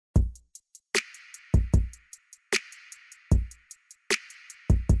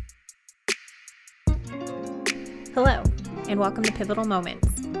Hello, and welcome to Pivotal Moments,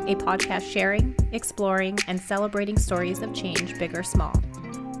 a podcast sharing, exploring, and celebrating stories of change, big or small.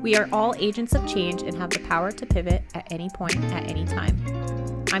 We are all agents of change and have the power to pivot at any point, at any time.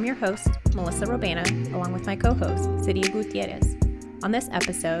 I'm your host, Melissa Robena, along with my co-host, Siria Gutierrez. On this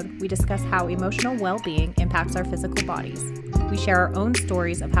episode, we discuss how emotional well-being impacts our physical bodies. We share our own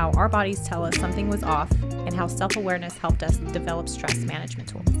stories of how our bodies tell us something was off and how self-awareness helped us develop stress management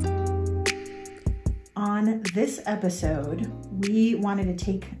tools. On this episode, we wanted to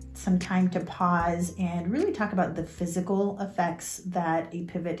take some time to pause and really talk about the physical effects that a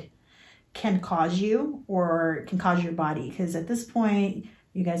pivot can cause you or can cause your body. Because at this point,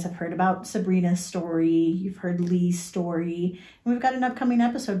 you guys have heard about Sabrina's story, you've heard Lee's story, and we've got an upcoming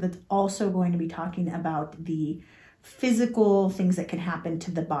episode that's also going to be talking about the physical things that can happen to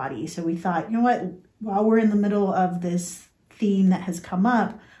the body. So we thought, you know what, while we're in the middle of this theme that has come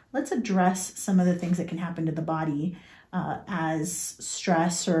up, let's address some of the things that can happen to the body as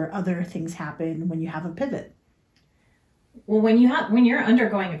stress or other things happen when you have a pivot. Well, when you're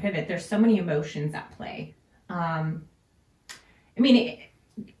undergoing a pivot, there's so many emotions at play. Now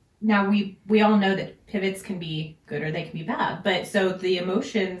we all know that pivots can be good or they can be bad, but so the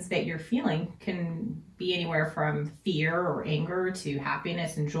emotions that you're feeling can be anywhere from fear or anger to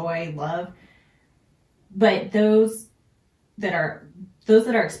happiness and joy, love. But those that are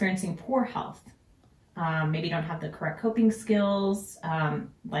experiencing poor health, maybe don't have the correct coping skills.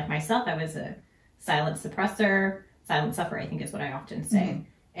 Like myself, I was a silent sufferer, I think is what I often say. Mm-hmm.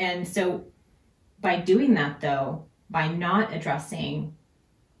 And so by doing that though, by not addressing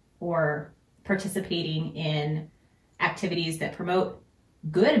or participating in activities that promote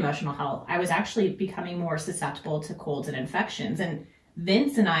good emotional health, I was actually becoming more susceptible to colds and infections. And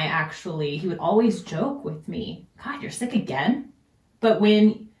Vince and I he would always joke with me, God, you're sick again? But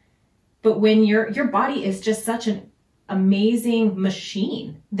when your body is just such an amazing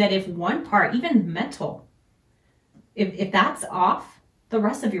machine that if one part, even mental, if that's off, the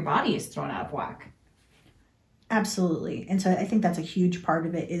rest of your body is thrown out of whack. Absolutely. And so I think that's a huge part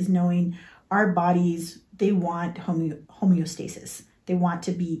of it, is knowing our bodies, they want homeostasis. They want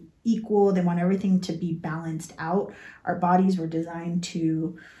to be equal. They want everything to be balanced out. Our bodies were designed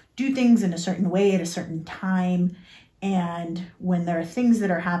to do things in a certain way at a certain time. And when there are things that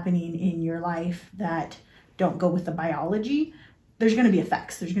are happening in your life that don't go with the biology, there's going to be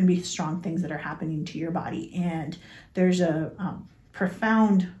effects. There's going to be strong things that are happening to your body. And there's a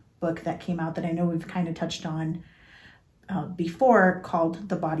profound book that came out that I know we've kind of touched on before, called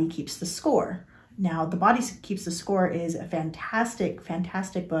The Body Keeps the Score. Now, The Body Keeps the Score is a fantastic,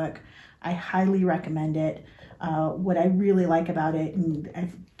 fantastic book. I highly recommend it. What I really like about it, and I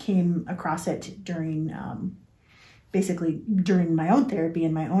came across it during my own therapy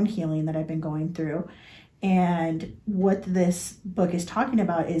and my own healing that I've been going through. And what this book is talking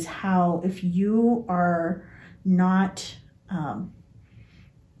about is how if you are not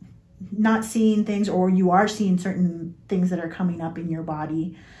seeing things, or you are seeing certain things that are coming up in your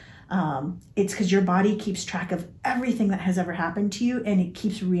body, it's because your body keeps track of everything that has ever happened to you, and it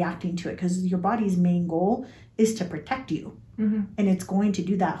keeps reacting to it because your body's main goal is to protect you. Mm-hmm. And it's going to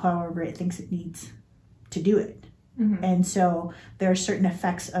do that however it thinks it needs to do it. Mm-hmm. And so there are certain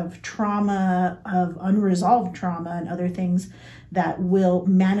effects of trauma, of unresolved trauma and other things that will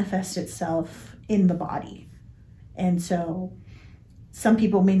manifest itself in the body. And so some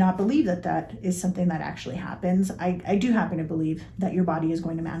people may not believe that that is something that actually happens. I do happen to believe that your body is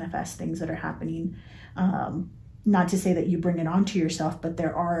going to manifest things that are happening. Not to say that you bring it onto yourself, but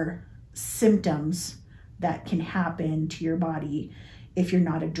there are symptoms that can happen to your body if you're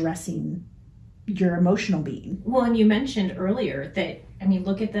not addressing your emotional being. Well, and you mentioned earlier that,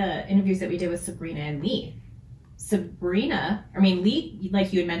 look at the interviews that we did with Sabrina and Lee. Lee,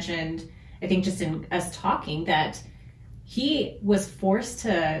 like you had mentioned, I think just in us talking, that he was forced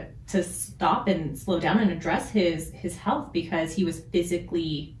to stop and slow down and address his health because he was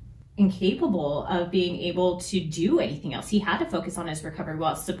physically incapable of being able to do anything else. He had to focus on his recovery,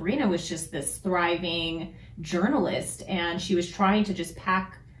 while Sabrina was just this thriving journalist, and she was trying to just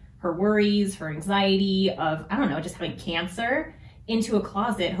pack her worries, her anxiety of, just having cancer into a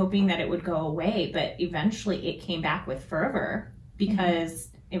closet, hoping that it would go away. But eventually it came back with fervor because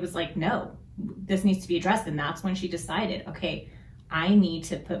it was like, no, this needs to be addressed. And that's when she decided, okay, I need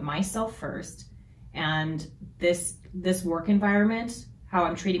to put myself first. And this work environment, how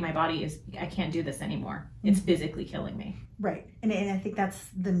I'm treating my body, I can't do this anymore. It's physically killing me. Right. And I think that's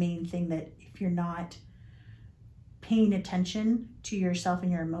the main thing, that if you're not paying attention to yourself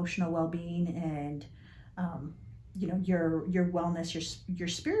and your emotional well-being and your wellness, your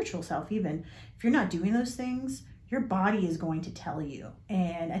spiritual self, even if you're not doing those things, your body is going to tell you.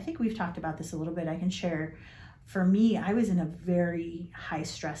 And I think we've talked about this a little bit. I can share. For me, I was in a very high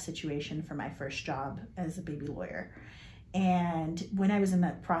stress situation for my first job as a baby lawyer. And when I was in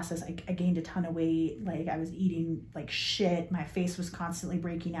that process, I gained a ton of weight. Like, I was eating like shit. My face was constantly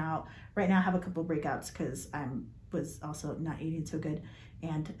breaking out. Right now I have a couple of breakouts because I was also not eating so good.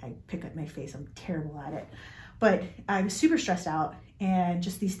 And I pick up my face. I'm terrible at it. But I was super stressed out. And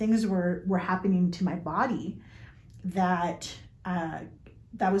just these things were happening to my body that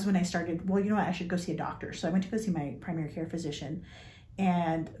was when I started, well, you know what, I should go see a doctor. So I went to go see my primary care physician.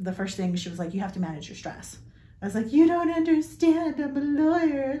 And the first thing she was like, you have to manage your stress. I was like, you don't understand. I'm a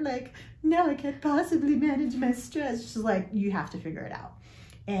lawyer. Like, no, I can't possibly manage my stress. She's like, you have to figure it out.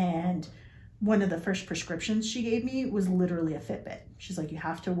 And one of the first prescriptions she gave me was literally a Fitbit. She's like, you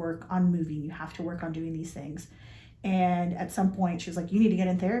have to work on moving. You have to work on doing these things. And at some point, she was like, you need to get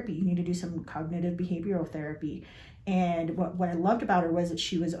in therapy. You need to do some cognitive behavioral therapy. And what I loved about her was that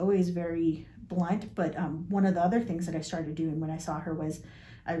she was always very blunt. But one of the other things that I started doing when I saw her was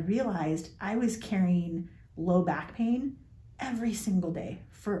I realized I was carrying low back pain every single day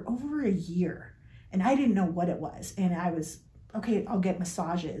for over a year. And I didn't know what it was. And I was, okay, I'll get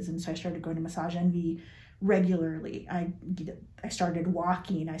massages. And so I started going to Massage Envy regularly. I started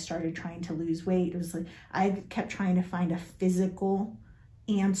walking. I started trying to lose weight. It was like, I kept trying to find a physical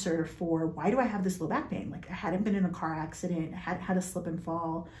answer for why do I have this low back pain? Like, I hadn't been in a car accident. I hadn't had a slip and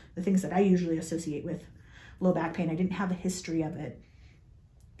fall, the things that I usually associate with low back pain. I didn't have a history of it.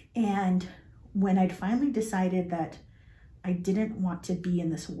 And when I'd finally decided that I didn't want to be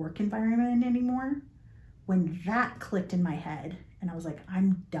in this work environment anymore, when that clicked in my head and I was like,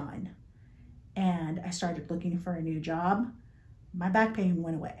 I'm done. And I started looking for a new job, my back pain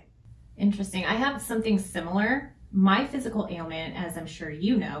went away. Interesting. I have something similar. My physical ailment, as I'm sure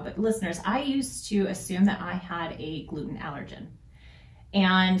you know, but listeners, I used to assume that I had a gluten allergen.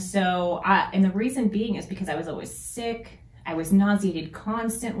 And so, and the reason being is because I was always sick. I was nauseated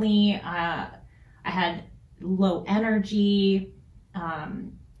constantly. I had low energy.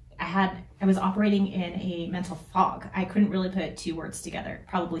 I was operating in a mental fog. I couldn't really put two words together. It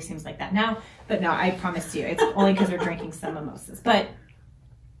probably seems like that now, but no, I promise you, it's only because we're drinking some mimosas. But,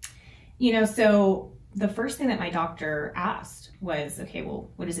 you know, so the first thing that my doctor asked was, okay,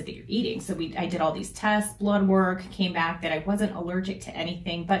 well, what is it that you're eating? So I did all these tests, blood work, came back that I wasn't allergic to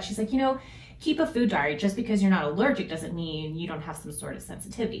anything, but she's like, you know, keep a food diary. Just because you're not allergic doesn't mean you don't have some sort of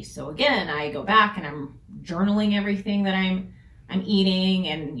sensitivity. So again, I go back and I'm journaling everything that I'm eating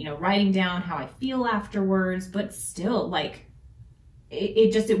and, you know, writing down how I feel afterwards, but still, like,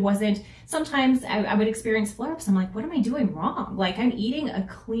 it wasn't, sometimes I would experience flare-ups. I'm like, what am I doing wrong? Like, I'm eating a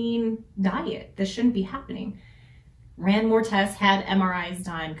clean diet. This shouldn't be happening. Ran more tests, had MRIs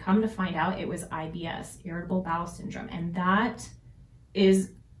done, come to find out it was IBS, irritable bowel syndrome. And that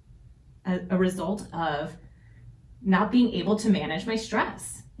is a result of not being able to manage my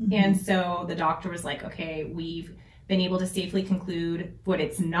stress. Mm-hmm. And so the doctor was like, okay, we've been able to safely conclude what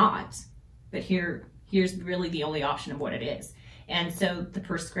it's not, but here's really the only option of what it is. And so the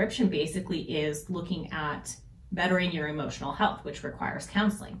prescription basically is looking at bettering your emotional health, which requires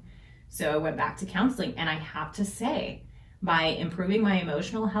counseling. So I went back to counseling, and I have to say, by improving my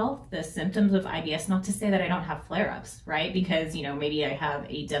emotional health, the symptoms of IBS, not to say that I don't have flare-ups, right? Because, you know, maybe I have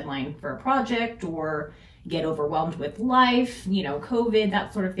a deadline for a project or get overwhelmed with life, you know, COVID,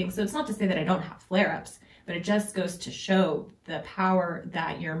 that sort of thing. So it's not to say that I don't have flare-ups, but it just goes to show the power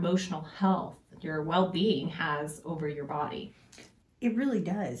that your emotional health, your well-being has over your body. It really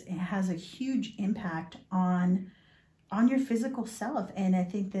does. It has a huge impact on your physical self. And I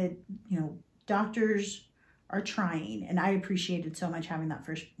think that, you know, doctors are trying, and I appreciated so much having that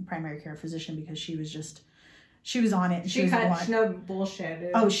first primary care physician because she was on it. She cut no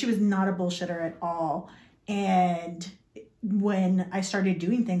bullshit. Oh, she was not a bullshitter at all. And when I started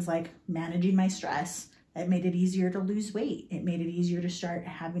doing things like managing my stress, it made it easier to lose weight. It made it easier to start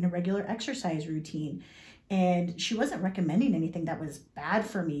having a regular exercise routine. And she wasn't recommending anything that was bad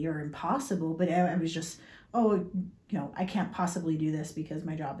for me or impossible, but I was just, oh, you know, I can't possibly do this because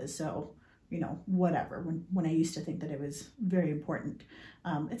my job is so, you know, whatever. When I used to think that it was very important.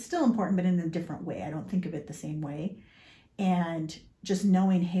 It's still important, but in a different way. I don't think of it the same way. And just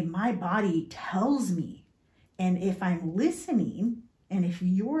knowing, hey, my body tells me. And if I'm listening, and if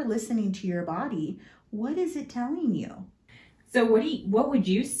you're listening to your body, what is it telling you? So what would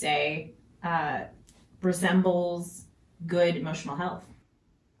you say resembles good emotional health?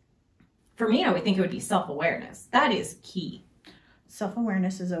 For me, I would think it would be self-awareness. That is key.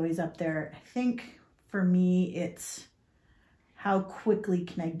 Self-awareness is always up there. I think for me, it's how quickly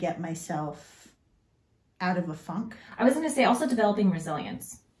can I get myself out of a funk. I was going to say also developing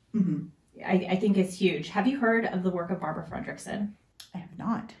resilience. Mm-hmm. I think it's huge. Have you heard of the work of Barbara Fredrickson? I have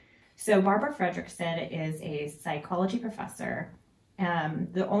not. So Barbara Fredrickson is a psychology professor.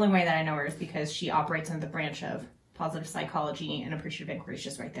 The only way that I know her is because she operates under the branch of positive psychology, and appreciative inquiry is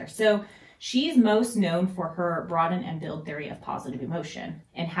just right there. So she's most known for her broaden and build theory of positive emotion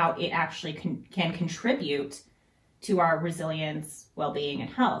and how it actually can contribute to our resilience, well-being, and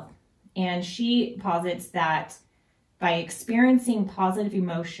health. And she posits that by experiencing positive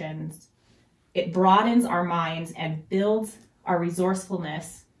emotions, it broadens our minds and builds our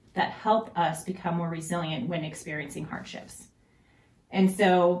resourcefulness that help us become more resilient when experiencing hardships. And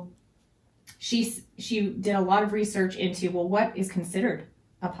so she did a lot of research into, well, what is considered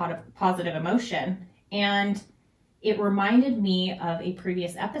a positive emotion? And it reminded me of a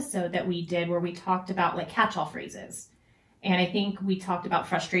previous episode that we did where we talked about like catch-all phrases. And I think we talked about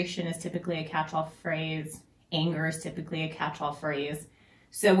frustration is typically a catch-all phrase. Anger is typically a catch-all phrase.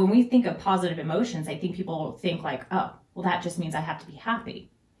 So when we think of positive emotions, I think people think like, oh, well, that just means I have to be happy.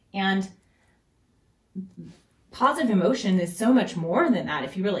 And positive emotion is so much more than that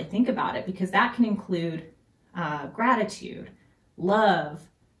if you really think about it, because that can include gratitude, love,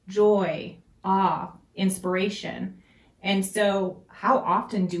 joy, awe, inspiration. And so how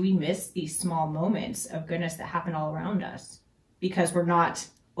often do we miss these small moments of goodness that happen all around us because we're not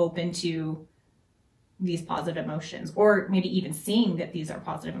open to these positive emotions, or maybe even seeing that these are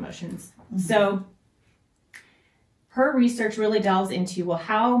positive emotions? Mm-hmm. So her research really delves into, well,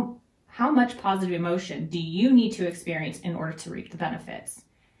 how much positive emotion do you need to experience in order to reap the benefits?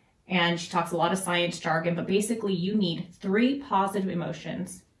 And she talks a lot of science jargon, but basically you need 3 positive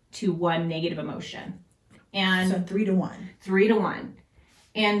emotions to 1 negative emotion. And so 3 to 1. 3 to 1.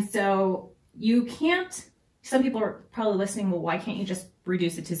 And so you can't, some people are probably listening, well, why can't you just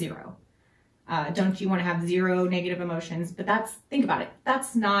reduce it to 0? Don't you want to have 0 negative emotions? But think about it.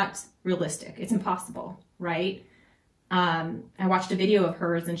 That's not realistic. It's impossible, right? I watched a video of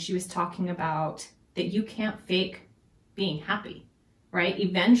hers and she was talking about that you can't fake being happy, right?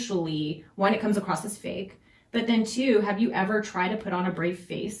 Eventually, 1, it comes across as fake, but then 2, have you ever tried to put on a brave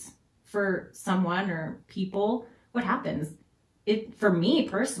face for someone or people? What happens? For me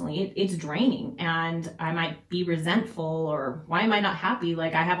personally, it's draining, and I might be resentful, or why am I not happy?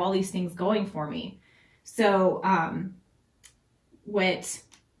 Like, I have all these things going for me. So, what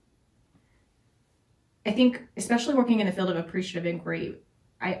I think, especially working in the field of appreciative inquiry,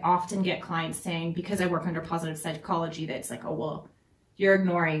 I often get clients saying, because I work under positive psychology, that it's like, oh, well, you're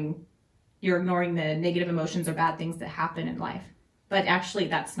ignoring the negative emotions or bad things that happen in life. But actually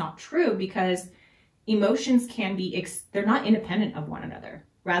that's not true, because emotions can be, they're not independent of one another.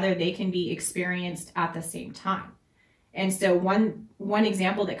 Rather, they can be experienced at the same time. And so one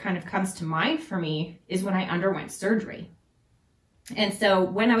example that kind of comes to mind for me is when I underwent surgery. And so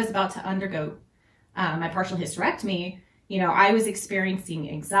when I was about to undergo my partial hysterectomy, I was experiencing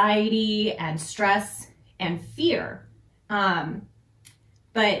anxiety and stress and fear.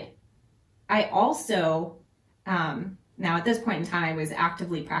 But I also, now at this point in time, I was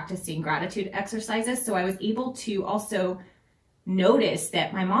actively practicing gratitude exercises. So I was able to also notice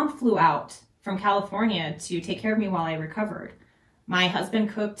that my mom flew out from California to take care of me while I recovered. My husband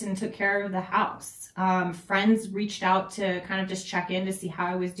cooked and took care of the house. Friends reached out to kind of just check in to see how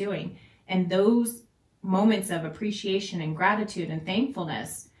I was doing. And those moments of appreciation and gratitude and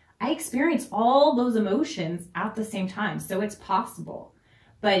thankfulness, I experienced all those emotions at the same time. So it's possible.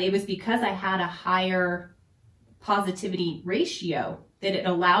 But it was because I had a higher positivity ratio that it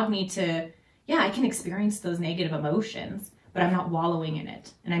allowed me to, I can experience those negative emotions, but I'm not wallowing in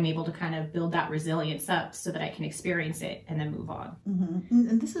it. And I'm able to kind of build that resilience up so that I can experience it and then move on. Mm-hmm.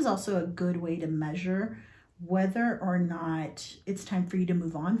 And this is also a good way to measure whether or not it's time for you to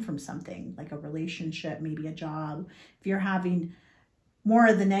move on from something, like a relationship, maybe a job. If you're having more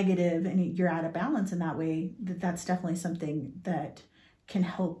of the negative and you're out of balance in that way, that's definitely something that can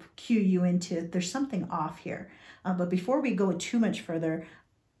help cue you into there's something off here. But before we go too much further,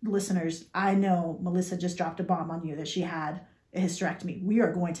 listeners, I know Melissa just dropped a bomb on you that she had a hysterectomy. We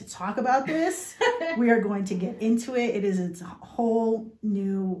are going to talk about this. We are going to get into it. It is its whole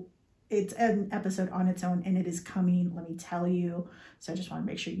new, it's an episode on its own, and it is coming, let me tell you. So I just want to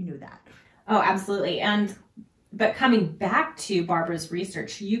make sure you knew that. Oh, absolutely. But coming back to Barbara's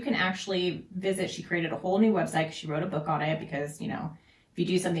research, you can actually visit, she created a whole new website. She wrote a book on it because, if you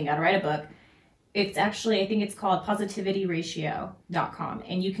do something, you got to write a book. It's actually, I think it's called positivityratio.com.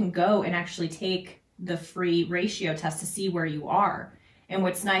 And you can go and actually take the free ratio test to see where you are. And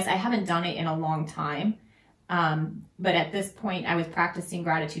what's nice, I haven't done it in a long time. But at this point I was practicing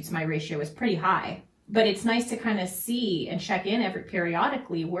gratitude, so my ratio was pretty high. But it's nice to kind of see and check in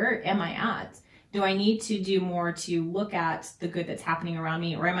periodically. Where am I at? Do I need to do more to look at the good that's happening around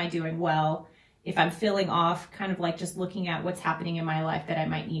me, or am I doing well? If I'm feeling off, kind of like just looking at what's happening in my life that I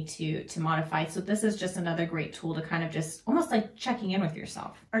might need to modify. So this is just another great tool to kind of just almost like checking in with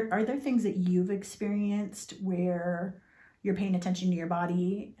yourself. Are there things that you've experienced where you're paying attention to your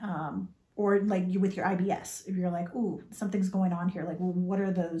body, or like you with your IBS, if you're like, ooh, something's going on here, like, well, what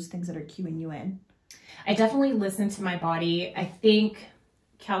are those things that are cueing you in? I definitely listen to my body. I think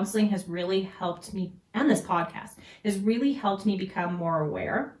counseling has really helped me, and this podcast has really helped me become more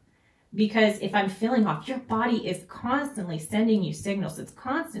aware. Because if I'm feeling off, your body is constantly sending you signals. It's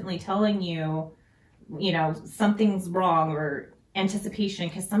constantly telling you, you know, something's wrong, or anticipation.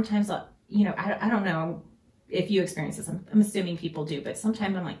 Because sometimes, you know, I don't know if you experience this. I'm assuming people do. But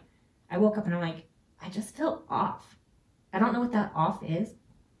sometimes I'm like, I woke up and I'm like, I just feel off. I don't know what that off is.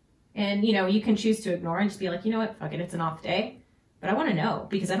 And, you know, you can choose to ignore and just be like, you know what, fuck it, it's an off day. But I want to know,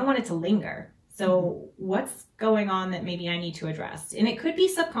 because I don't want it to linger. So what's going on that maybe I need to address? And it could be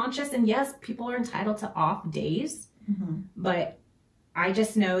subconscious. And yes, people are entitled to off days. But I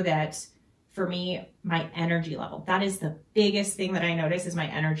just know that for me, my energy level, that is the biggest thing that I notice, is my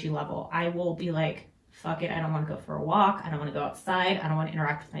energy level. I will be like, fuck it, I don't want to go for a walk. I don't want to go outside. I don't want to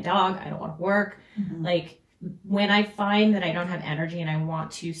interact with my dog. I don't want to work. Like, when I find that I don't have energy and I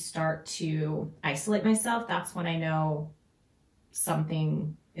want to start to isolate myself, that's when I know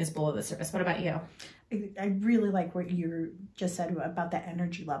something is below the surface. What about you? I really like what you just said about the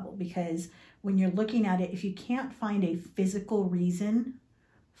energy level, because when you're looking at it, if you can't find a physical reason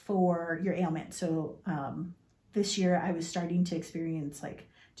for your ailment. So this year I was starting to experience like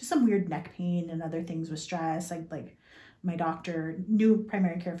just some weird neck pain and other things with stress. Like my doctor, new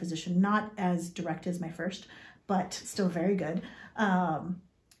primary care physician, not as direct as my first, but still very good.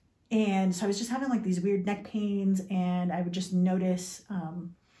 And so I was just having like these weird neck pains, and I would just notice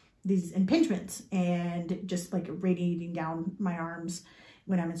these impingements and just like radiating down my arms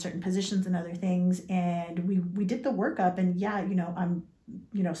when I'm in certain positions and other things. And we did the workup, and yeah, you know, I'm,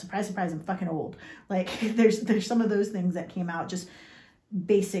 you know, surprise, surprise, I'm fucking old. Like there's some of those things that came out, just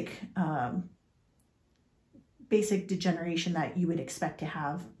basic degeneration that you would expect to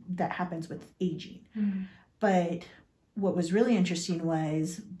have that happens with aging. But what was really interesting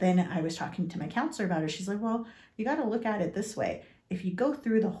was then I was talking to my counselor about it. She's like, well, you got to look at it this way. If you go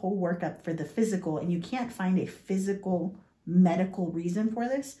through the whole workup for the physical and you can't find a physical medical reason for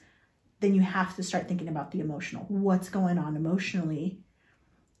this, then you have to start thinking about the emotional. What's going on emotionally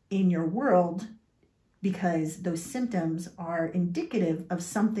in your world? Because those symptoms are indicative of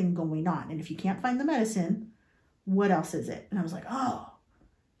something going on. And if you can't find the medicine, what else is it? And I was like, oh,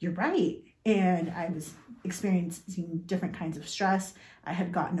 you're right. And I was experiencing different kinds of stress. I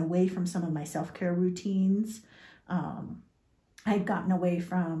had gotten away from some of my self-care routines. I had gotten away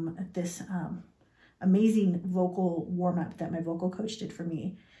from this amazing vocal warm-up that my vocal coach did for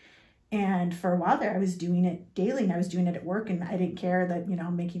me. And for a while there, I was doing it daily, and I was doing it at work, and I didn't care that, you know,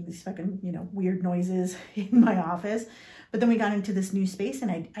 I'm making these fucking, you know, weird noises in my office. But then we got into this new space,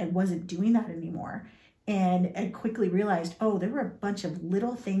 and I wasn't doing that anymore. And I quickly realized, oh, there were a bunch of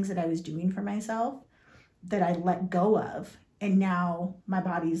little things that I was doing for myself that I let go of. And now my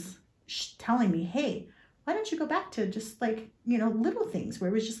body's telling me, hey, why don't you go back to just like, you know, little things where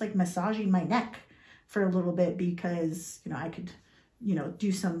it was just like massaging my neck for a little bit, because, you know, I could, you know,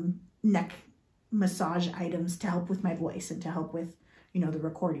 do some neck massage items to help with my voice and to help with, you know, the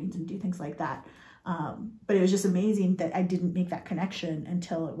recordings and do things like that. But it was just amazing that I didn't make that connection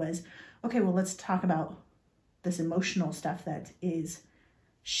until it was, okay, well, let's talk about this emotional stuff that is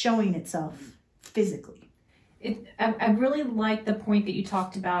showing itself physically. I really like the point that you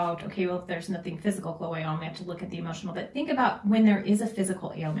talked about, okay, well, if there's nothing physical going on, we have to look at the emotional. But think about when there is a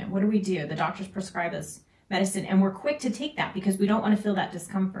physical ailment, what do? The doctors prescribe us medicine, and we're quick to take that because we don't want to feel that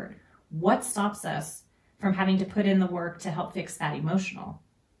discomfort. What stops us from having to put in the work to help fix that emotional?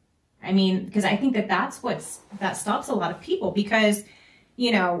 I mean, because I think that stops a lot of people, because,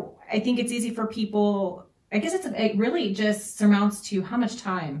 you know, I think it's easy for people. I guess it really just surmounts to how much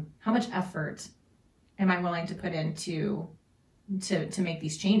time, how much effort am I willing to put into to make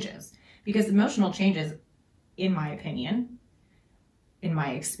these changes? Because emotional changes, in my opinion, in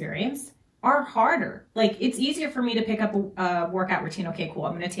my experience, are harder. Like, it's easier for me to pick up a workout routine. Okay, cool.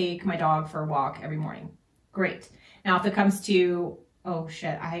 I'm going to take my dog for a walk every morning. Great. Now, if it comes to, oh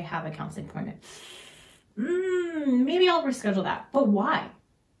shit, I have a counseling appointment. Maybe I'll reschedule that. But why?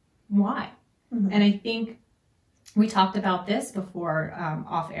 Why? And I think we talked about this before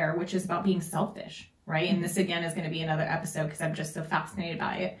off air, which is about being selfish, right? And this again is going to be another episode because I'm just so fascinated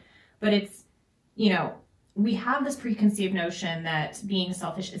by it. But it's we have this preconceived notion that being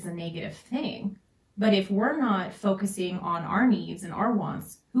selfish is a negative thing. But if we're not focusing on our needs and our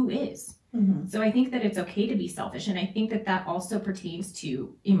wants, who is? Mm-hmm. So I think that it's okay to be selfish. And I think that that also pertains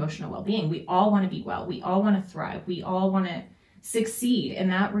to emotional well-being. We all want to be well. We all want to thrive. We all want to succeed.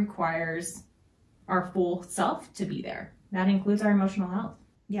 And that requires our full self to be there. That includes our emotional health.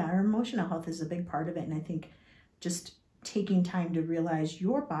 Yeah, our emotional health is a big part of it. And I think just taking time to realize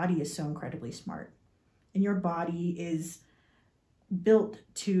your body is so incredibly smart. And your body is built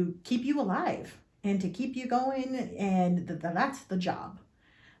to keep you alive and to keep you going. And that's the job.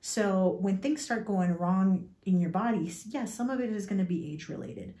 So when things start going wrong in your body, yes, some of it is going to be age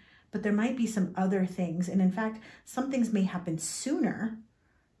related, but there might be some other things. And in fact, some things may happen sooner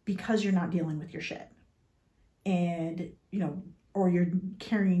because you're not dealing with your shit. And, or you're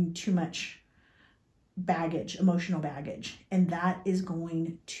carrying too much baggage, emotional baggage, and that is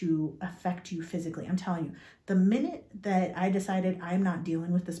going to affect you physically. I'm telling you, the minute that I decided I'm not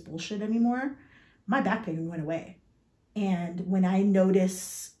dealing with this bullshit anymore, my back pain went away. And when I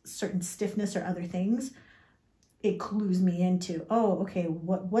notice certain stiffness or other things, it clues me into, oh, okay,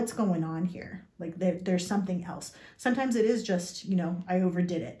 what's going on here? Like there's something else. Sometimes it is just, I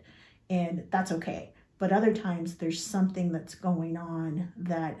overdid it, and that's okay. But other times there's something that's going on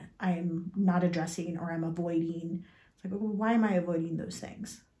that I'm not addressing or I'm avoiding. It's like, well, why am I avoiding those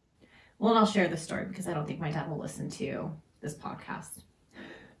things? Well, and I'll share this story because I don't think my dad will listen to this podcast.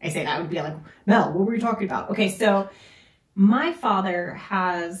 I say that would be like, Mel, what were you talking about? Okay, so my father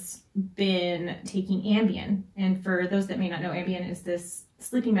has been taking Ambien. And for those that may not know, Ambien is this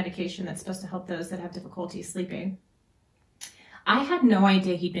sleeping medication that's supposed to help those that have difficulty sleeping. I had no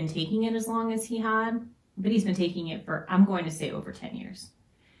idea he'd been taking it as long as he had, but he's been taking it for, I'm going to say, over 10 years.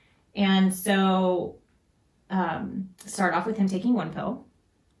 And so start off with him taking one pill.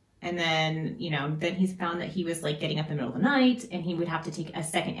 And then, then he's found that he was like getting up in the middle of the night and he would have to take a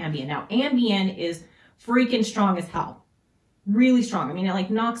second Ambien. Now, Ambien is freaking strong as hell. Really strong. I mean, it like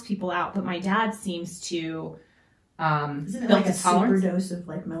knocks people out, but my dad seems to isn't it like a super dose of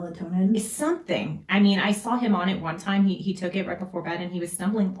like melatonin? It's something. I mean, I saw him on it one time. He took it right before bed and he was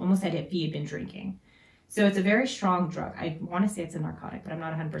stumbling almost as if he had been drinking. So it's a very strong drug. I want to say it's a narcotic, but I'm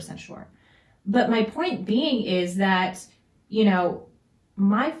not 100% sure. But my point being is that,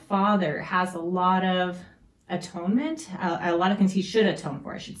 my father has a lot of atonement, a lot of things he should atone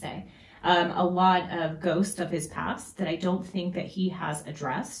for, I should say. A lot of ghosts of his past that I don't think that he has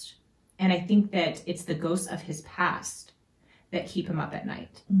addressed. And I think that it's the ghosts of his past that keep him up at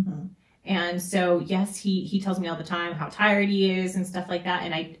night. Mm-hmm. And so, yes, he tells me all the time how tired he is and stuff like that.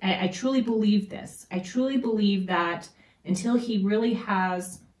 And I truly believe this. I truly believe that until he really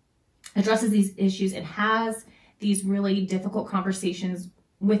addresses these issues and has these really difficult conversations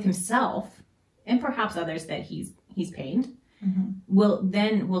with himself and perhaps others that he's pained, mm-hmm.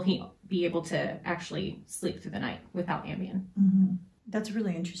 will he be able to actually sleep through the night without Ambien. Mm-hmm. That's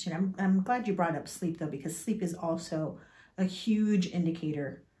really interesting. I'm glad you brought up sleep though, because sleep is also a huge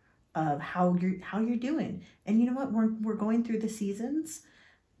indicator of how you're doing. And you know what? We're going through the seasons.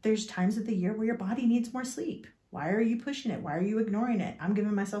 There's times of the year where your body needs more sleep. Why are you pushing it? Why are you ignoring it? I'm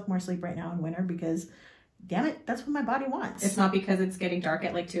giving myself more sleep right now in winter because, damn it, that's what my body wants. It's not because it's getting dark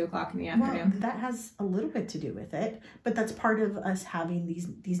at like 2:00 in the afternoon. Well, that has a little bit to do with it, but that's part of us having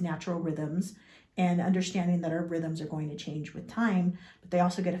these natural rhythms and understanding that our rhythms are going to change with time, but they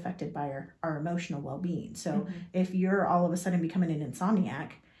also get affected by our emotional well-being. So mm-hmm. if you're all of a sudden becoming an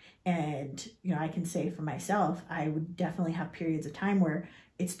insomniac, and I can say for myself, I would definitely have periods of time where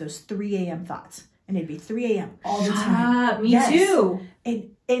it's those 3 a.m. thoughts, and it'd be 3 a.m. all the time. Me too.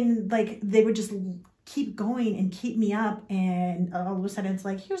 And like they would just keep going and keep me up, and all of a sudden it's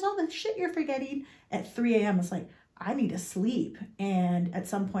like, here's all the shit you're forgetting at 3 a.m. It's like, I need to sleep. And at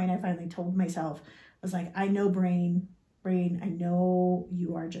some point I finally told myself, I was like, I know brain, I know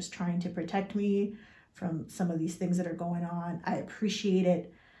you are just trying to protect me from some of these things that are going on. I appreciate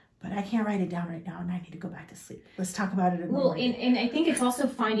it, but I can't write it down right now and I need to go back to sleep. Let's talk about it. And I think it's also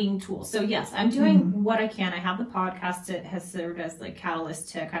finding tools. So yes, I'm doing mm-hmm. what I can. I have the podcast that has served as like catalyst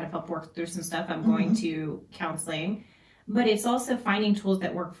to kind of help work through some stuff. I'm going mm-hmm. to counseling, but it's also finding tools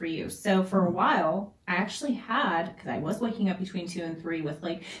that work for you. So for a while, I actually had, because I was waking up between 2 and 3 with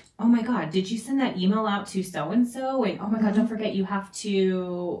like, oh my God, did you send that email out to so-and-so? And oh my God, don't forget you have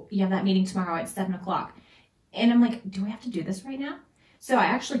that meeting tomorrow at 7:00. And I'm like, do I have to do this right now? So I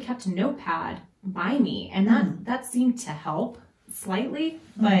actually kept a notepad by me, and that seemed to help slightly.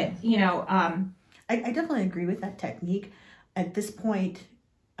 But, I definitely agree with that technique. At this point,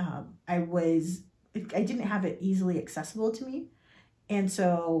 I didn't have it easily accessible to me. And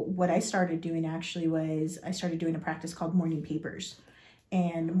so what I started doing actually was I started doing a practice called morning papers.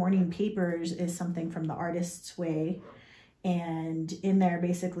 And morning papers is something from the Artist's Way. And in there,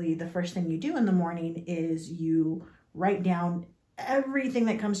 basically, the first thing you do in the morning is you write down everything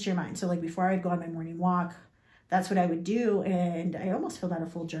that comes to your mind. So like before I'd go on my morning walk, that's what I would do. And I almost filled out a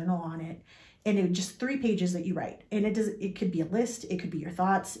full journal on it. And it was just 3 pages that you write. And it could be a list, it could be your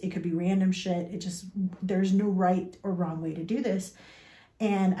thoughts, it could be random shit. There's no right or wrong way to do this.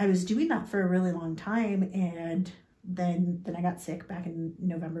 And I was doing that for a really long time. And then I got sick back in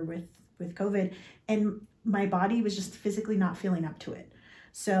November with COVID, and my body was just physically not feeling up to it.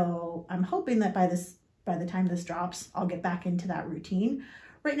 So I'm hoping that by the time this drops, I'll get back into that routine.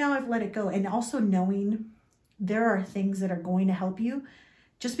 Right now I've let it go. And also knowing there are things that are going to help you.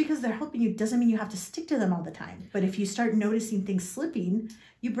 Just because they're helping you doesn't mean you have to stick to them all the time. But if you start noticing things slipping,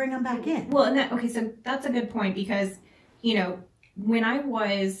 you bring them back in. Well, so that's a good point, because, when I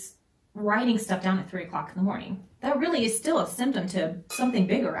was writing stuff down at 3 o'clock in the morning, that really is still a symptom to something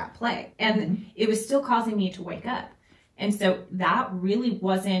bigger at play. And it was still causing me to wake up. And so that really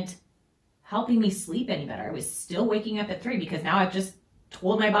wasn't helping me sleep any better. I was still waking up at 3 because now I've just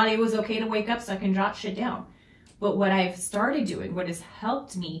told my body it was okay to wake up so I can jot shit down. But what I've started doing, what has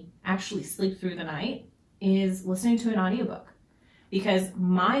helped me actually sleep through the night, is listening to an audiobook. Because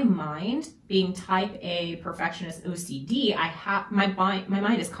my mind, being type A perfectionist OCD, my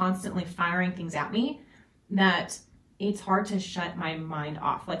mind is constantly firing things at me that it's hard to shut my mind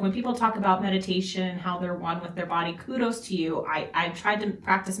off. Like when people talk about meditation, how they're one with their body, kudos to you. I've tried to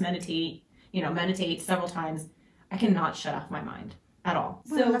practice meditate several times. I cannot shut off my mind at all.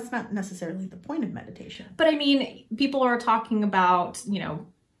 Well, so that's not necessarily the point of meditation. But I mean, people are talking about,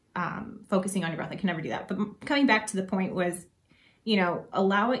 focusing on your breath. I can never do that. But coming back to the point was,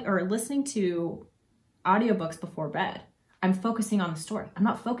 allowing or listening to audiobooks before bed. I'm focusing on the story. I'm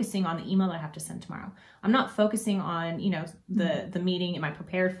not focusing on the email that I have to send tomorrow. I'm not focusing on, the meeting. Am I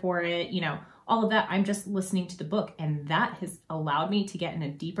prepared for it? All of that. I'm just listening to the book. And that has allowed me to get in a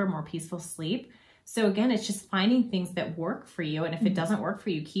deeper, more peaceful sleep. So again, it's just finding things that work for you. And if it doesn't work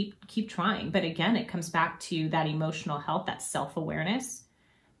for you, keep trying. But again, it comes back to that emotional health, that self-awareness,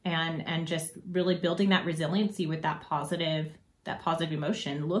 and just really building that resiliency with that positive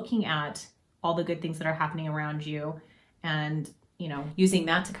emotion, looking at all the good things that are happening around you, and, using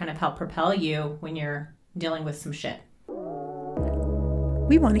that to kind of help propel you when you're dealing with some shit.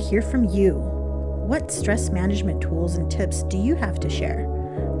 We want to hear from you. What stress management tools and tips do you have to share?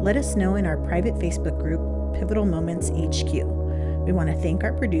 Let us know in our private Facebook group, Pivotal Moments HQ. We want to thank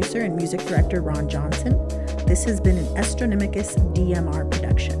our producer and music director, Ron Johnson. This has been an Astronomicus DMR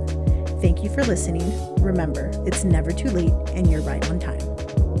production. Thank you for listening. Remember, it's never too late, and you're right on time.